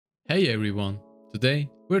Hey everyone, today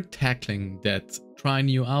we're tackling that try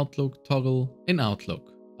new Outlook toggle in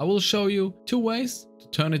Outlook. I will show you two ways to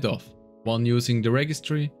turn it off, one using the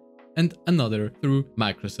registry and another through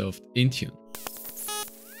Microsoft Intune.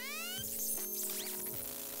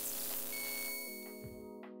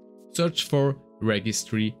 Search for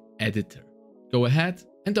Registry Editor. Go ahead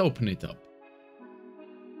and open it up.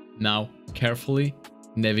 Now carefully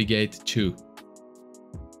navigate to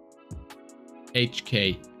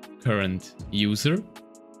HK Current User,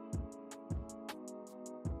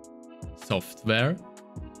 Software,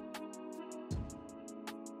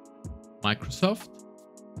 Microsoft,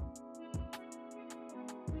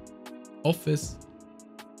 Office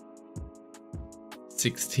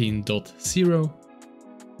 16.0,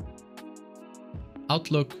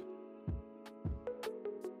 Outlook,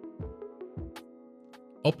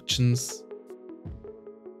 Options,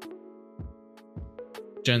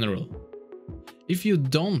 General. If you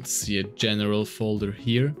don't see a general folder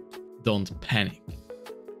here, don't panic.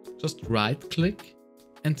 Just right-click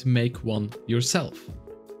and make one yourself.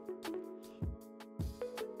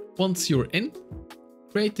 Once you're in,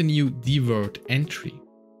 create a new dword entry.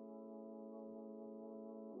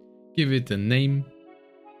 Give it a name,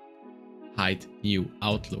 hide new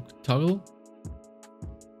Outlook toggle,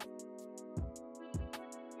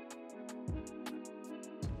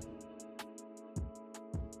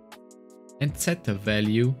 and set the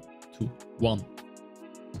value to 1.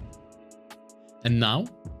 And now,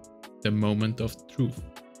 the moment of truth.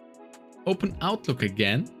 Open Outlook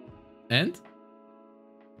again and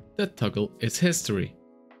the toggle is history.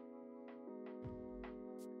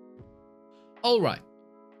 Alright,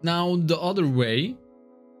 now the other way.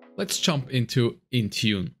 Let's jump into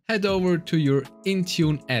Intune. Head over to your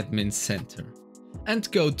Intune Admin Center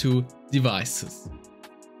and go to Devices.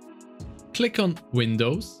 Click on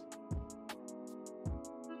Windows.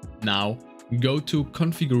 Now go to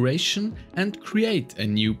Configuration and create a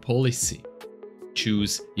new policy.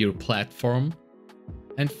 Choose your platform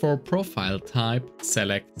and for profile type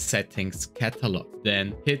select Settings Catalog,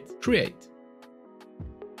 then hit Create.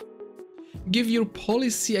 Give your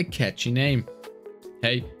policy a catchy name.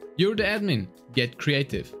 Hey, you're the admin, get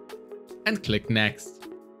creative. And click Next.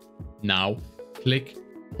 Now click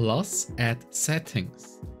plus add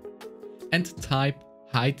settings and type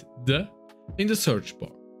hide the in the search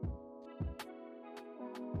bar.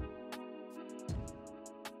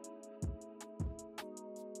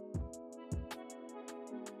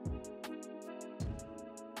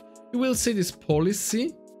 You will see this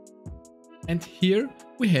policy, and here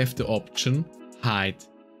we have the option hide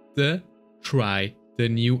the try the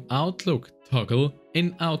new Outlook toggle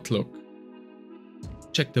in Outlook.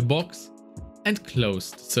 Check the box and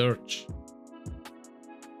close the search.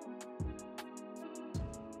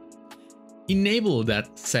 Enable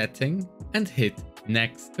that setting and hit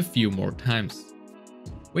Next a few more times.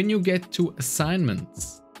 When you get to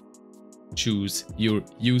Assignments, choose your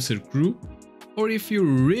user group, or if you're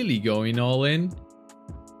really going all in,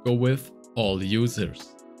 go with all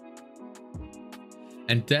users.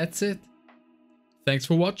 And that's it. Thanks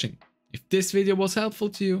for watching. If this video was helpful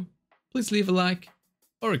to you, please leave a like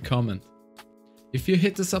or a comment. If you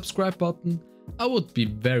hit the subscribe button, I would be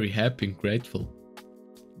very happy and grateful.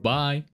 Bye.